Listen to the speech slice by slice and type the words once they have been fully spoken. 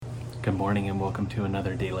Good morning and welcome to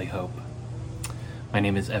another Daily Hope. My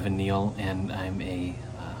name is Neel and I'm a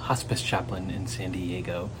hospice chaplain in San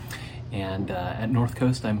Diego. And at North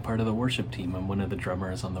Coast, I'm part of the worship team. I'm one of the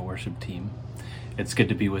drummers on the worship team. It's good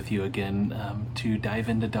to be with you again to dive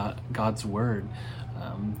into God's Word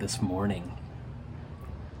this morning.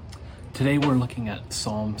 Today we're looking at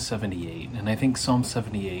Psalm 78, and I think Psalm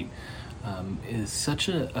 78 is such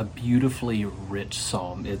a beautifully rich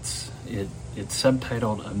psalm. It's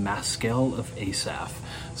subtitled A Maskell of Asaph.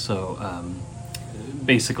 So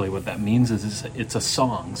basically what that means is it's a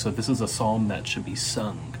song. So this is a psalm that should be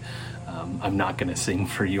sung. I'm not going to sing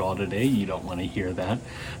for you all today. You don't want to hear that.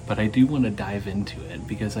 But I do want to dive into it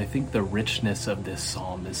because I think the richness of this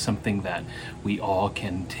psalm is something that we all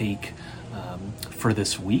can take for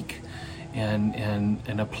this week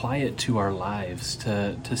and apply it to our lives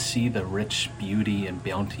to see the rich beauty and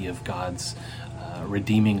bounty of God's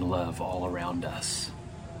redeeming love all around us.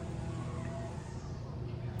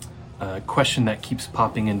 A question that keeps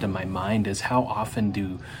popping into my mind is how often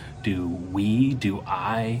do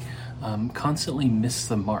I constantly miss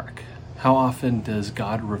the mark? How often does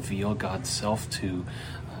God reveal God's self to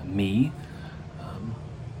me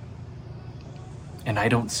and I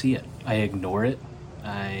don't see it? I ignore it.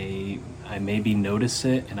 I maybe notice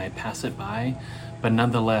it and I pass it by, but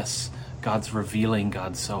nonetheless, God's revealing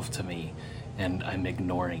God's self to me and I'm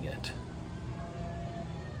ignoring it.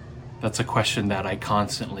 That's a question that I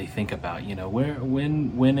constantly think about. You know,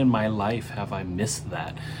 when in my life have I missed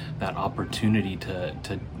that opportunity to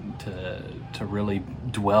really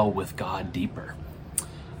dwell with God deeper?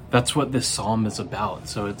 That's what this psalm is about.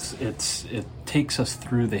 So it takes us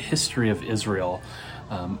through the history of Israel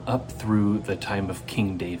up through the time of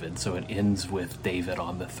King David. So it ends with David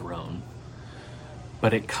on the throne.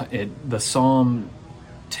 But the psalm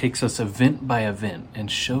takes us event by event and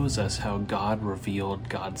shows us how God revealed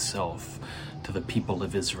God's self to the people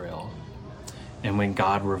of Israel. And when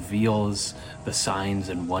God reveals the signs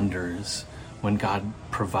and wonders, when God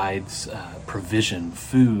provides provision,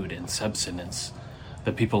 food, and subsistence,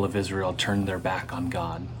 the people of Israel turn their back on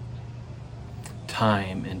God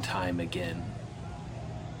time and time again.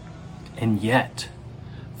 And yet,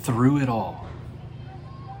 through it all,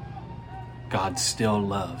 God still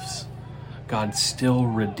loves. God still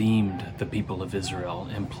redeemed the people of Israel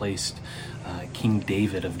and placed King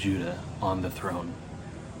David of Judah on the throne.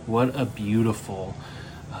 What a beautiful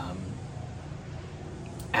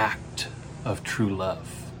act of true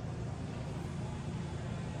love.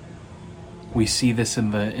 We see this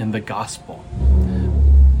in the gospel,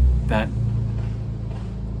 that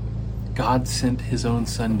God sent his own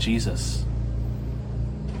son Jesus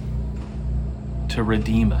to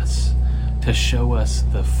redeem us, to show us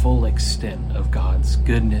the full extent of God's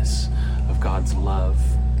goodness, of God's love.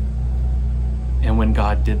 And when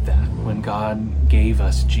God did that, when God gave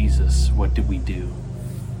us Jesus, what did we do?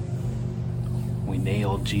 We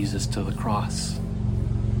nailed Jesus to the cross.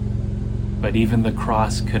 But even the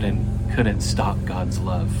cross couldn't stop God's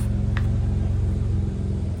love.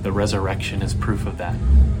 The resurrection is proof of that.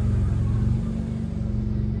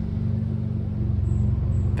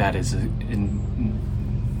 That is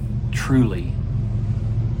truly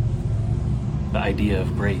the idea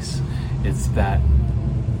of grace. It's that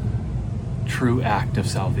true act of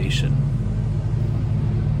salvation.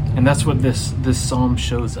 And that's what this psalm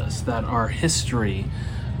shows us, that our history,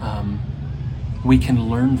 we can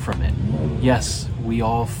learn from it. Yes, we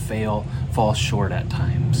all fall short at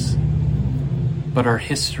times. But our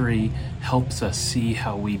history helps us see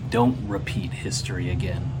how we don't repeat history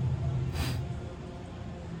again.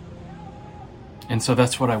 And so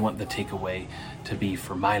that's what I want the takeaway to be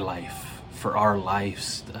for my life, for our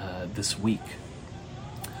lives this week.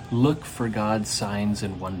 Look for God's signs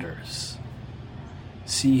and wonders.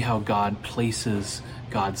 See how God places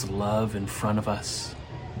God's love in front of us.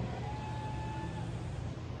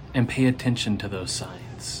 And pay attention to those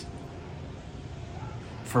signs.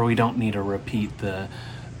 For we don't need to repeat the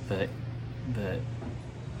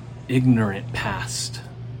ignorant past,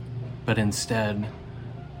 but instead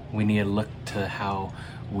we need to look to how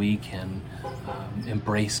we can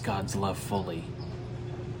embrace God's love fully.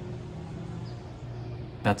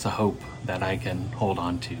 That's a hope that I can hold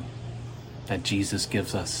on to, that Jesus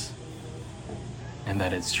gives us, and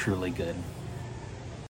that it's truly good.